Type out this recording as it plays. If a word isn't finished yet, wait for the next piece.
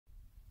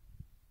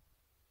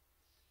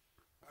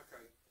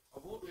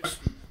bought this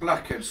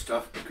blackhead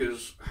stuff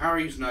because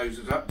Harry's nose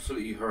is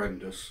absolutely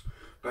horrendous,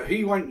 but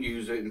he won't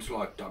use it until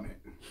I've done it.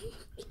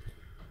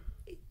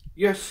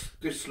 Yes,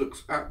 this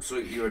looks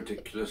absolutely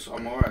ridiculous,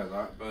 I'm aware of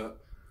that,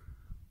 but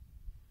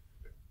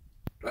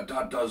a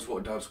dad does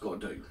what a dad's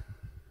got to do.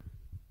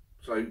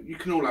 So you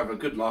can all have a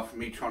good laugh at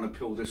me trying to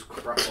peel this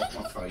crap off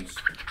my face.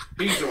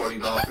 He's already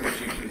laughing, as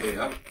you can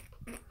hear.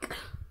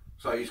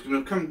 So he's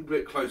going to come a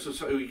bit closer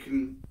so he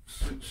can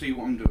see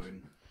what I'm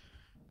doing.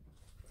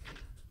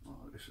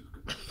 Oh, this is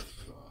good.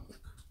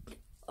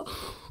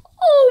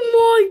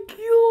 Oh my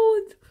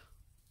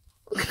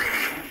god!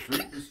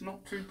 Actually, it's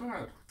not too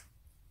bad.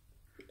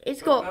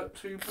 It's got... Not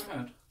too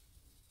bad.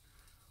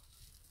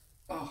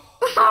 Oh,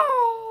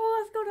 Oh,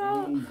 that's got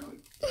oh out. my...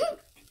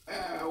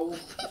 Ow.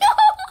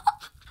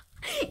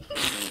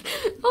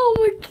 Oh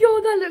my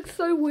god, that looks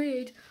so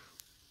weird.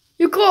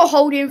 You've got to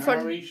hold it in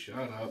front. Harry,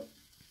 shut up.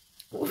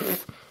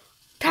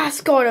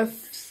 That's got a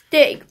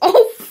stick.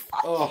 Oh,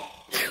 fuck. Oh.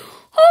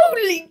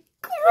 Holy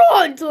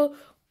crud!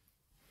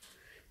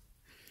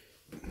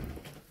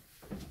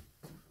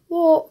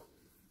 What?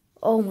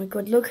 Oh my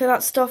god, look at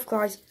that stuff,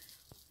 guys.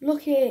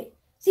 Look at it.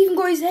 It's even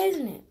got his head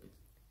in it.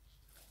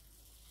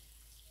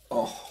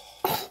 Oh.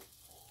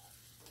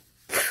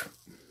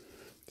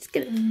 It's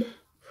gonna...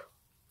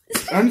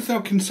 The only thing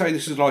I can say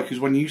this is like is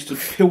when you used to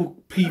peel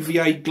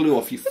PVA glue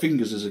off your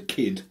fingers as a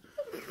kid.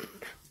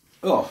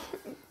 Oh.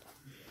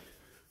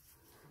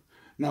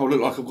 Now I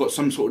look like I've got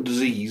some sort of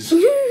disease.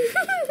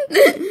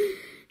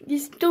 You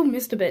still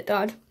missed a bit,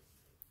 Dad.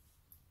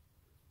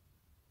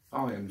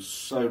 I am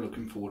so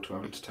looking forward to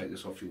having to take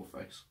this off your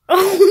face.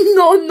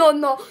 Oh,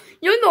 no.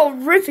 You're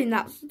not ripping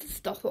that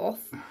stuff off.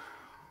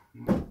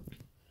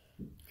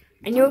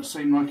 It doesn't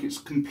seem like it's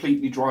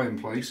completely dry in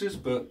places,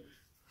 but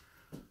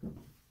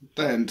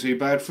that ain't too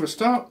bad for a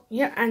start.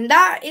 Yeah, and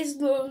that is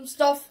the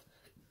stuff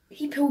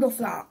he peeled off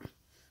that.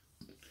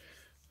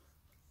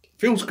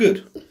 Feels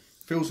good.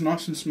 Feels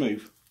nice and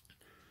smooth.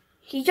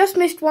 He just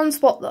missed one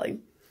spot, though.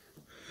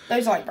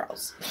 Those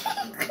eyebrows.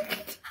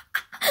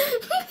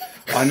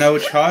 I know a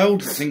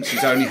child that thinks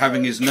he's only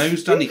having his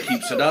nose done. He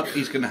keeps it up.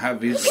 He's going to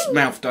have his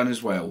mouth done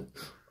as well.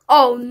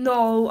 Oh,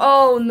 no.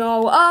 Oh,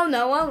 no. Oh,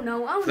 no. Oh,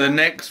 no. Oh, no. The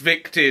next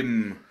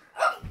victim.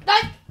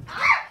 Oh,